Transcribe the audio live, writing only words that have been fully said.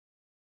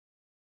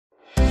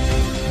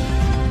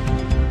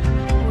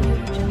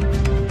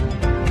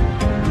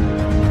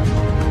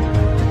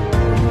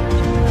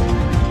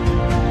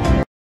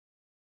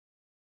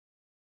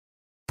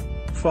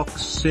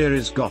Fox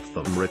series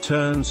Gotham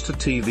returns to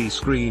TV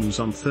screens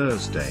on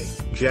Thursday,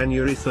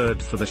 January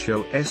 3rd for the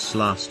show's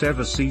last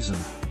ever season.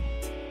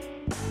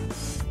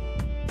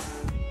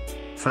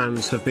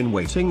 Fans have been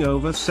waiting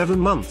over 7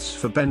 months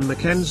for Ben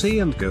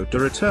McKenzie and Go to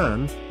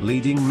return,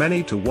 leading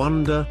many to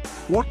wonder,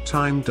 what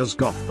time does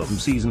Gotham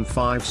Season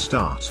 5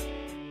 start?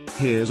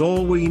 Here's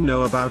all we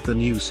know about the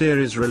new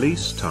series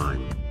release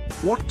time.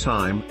 What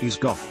time is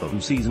Gotham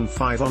Season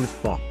 5 on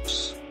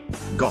Fox?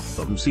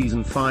 Gotham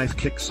Season 5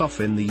 kicks off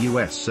in the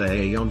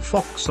USA on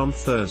Fox on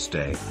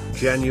Thursday,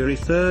 January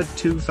 3,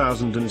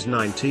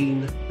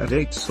 2019, at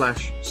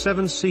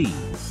 8/7C.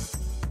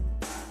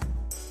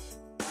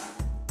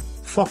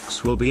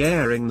 Fox will be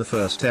airing the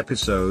first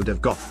episode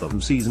of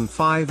Gotham Season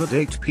 5 at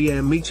 8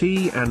 p.m. ET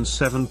and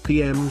 7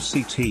 p.m.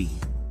 CT.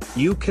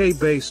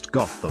 UK-based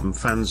Gotham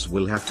fans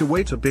will have to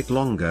wait a bit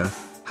longer,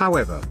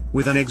 however,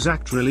 with an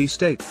exact release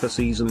date for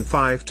Season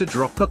 5 to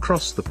drop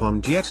across the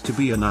pond yet to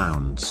be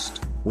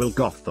announced. Will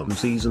Gotham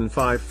Season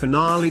 5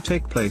 finale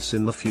take place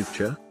in the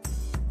future?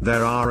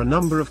 There are a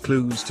number of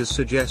clues to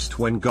suggest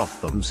when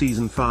Gotham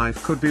Season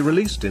 5 could be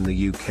released in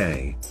the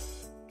UK.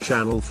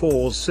 Channel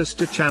 4's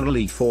sister channel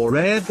E4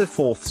 aired the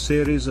 4th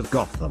series of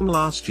Gotham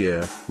last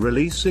year,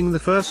 releasing the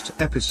first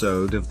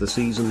episode of the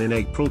season in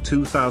April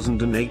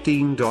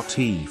 2018.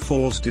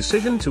 E4's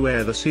decision to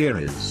air the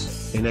series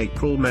in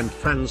April meant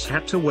fans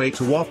had to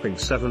wait a whopping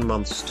 7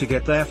 months to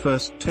get their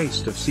first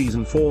taste of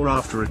Season 4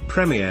 after it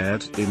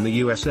premiered in the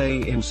USA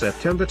in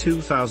September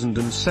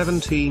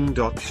 2017.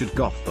 Should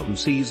Gotham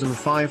Season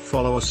 5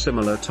 follow a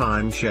similar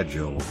time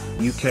schedule,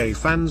 UK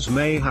fans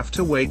may have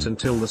to wait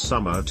until the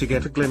summer to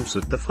get a glimpse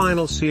at the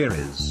final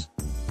series.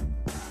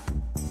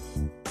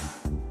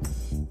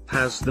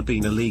 Has there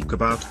been a leak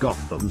about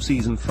Gotham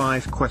Season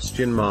 5?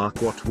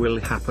 What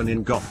will happen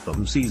in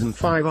Gotham Season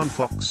 5 on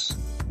Fox?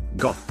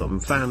 Gotham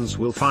fans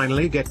will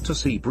finally get to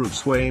see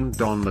Bruce Wayne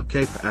don the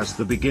cape as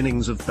the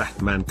beginnings of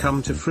Batman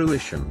come to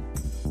fruition.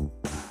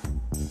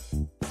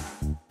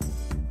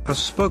 A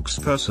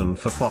spokesperson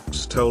for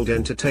Fox told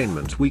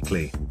Entertainment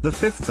Weekly, the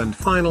 5th and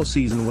final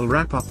season will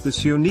wrap up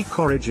this unique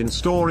origin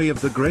story of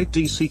the great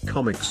DC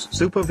Comics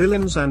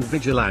supervillains and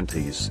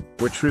vigilantes,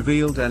 which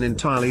revealed an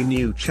entirely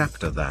new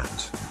chapter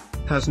that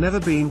has never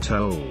been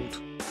told.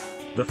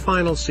 The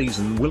final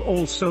season will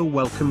also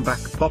welcome back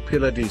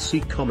popular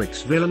DC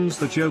Comics villains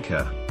the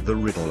Joker, the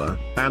Riddler,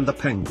 and the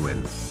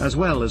Penguin, as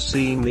well as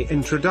seeing the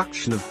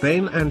introduction of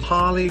Bane and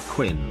Harley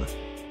Quinn.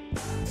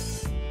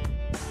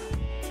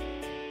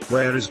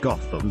 Where is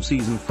Gotham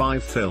Season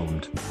 5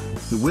 filmed?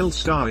 Who will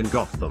star in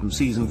Gotham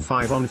Season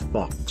 5 on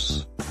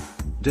Fox?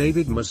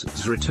 David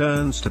Morse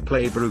returns to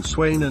play Bruce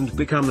Wayne and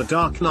become the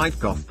Dark Knight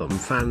Gotham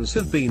fans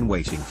have been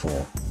waiting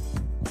for.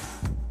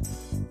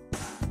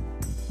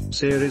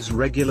 Series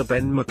regular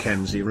Ben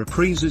McKenzie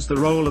reprises the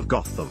role of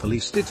Gotham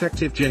Police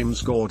Detective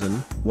James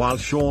Gordon, while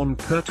Sean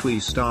Pertwee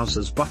stars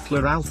as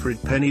Butler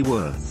Alfred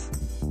Pennyworth.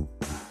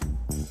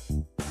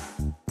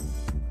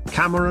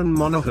 Cameron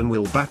Monaghan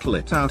will battle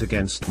it out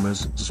against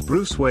Morse's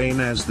Bruce Wayne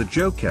as the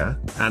Joker,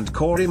 and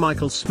Corey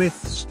Michael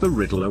Smith's The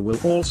Riddler will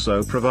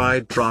also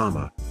provide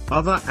drama.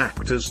 Other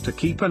actors to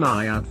keep an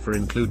eye out for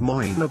include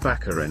Moina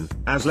Baccarin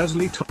as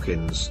Leslie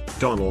Tompkins,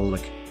 Donald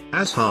Leck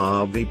as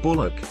Harvey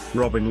Bullock,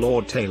 Robin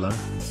Lord Taylor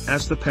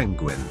as the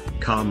Penguin,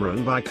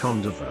 Cameron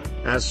Vicondova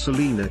as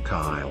Selina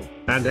Kyle,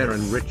 and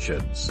Erin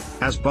Richards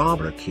as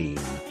Barbara Keene.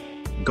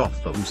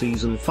 Gotham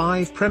Season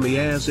 5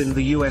 premieres in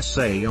the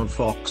USA on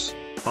Fox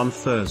on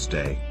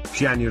Thursday,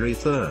 January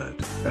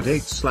 3rd, at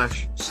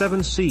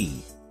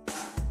 8/7C.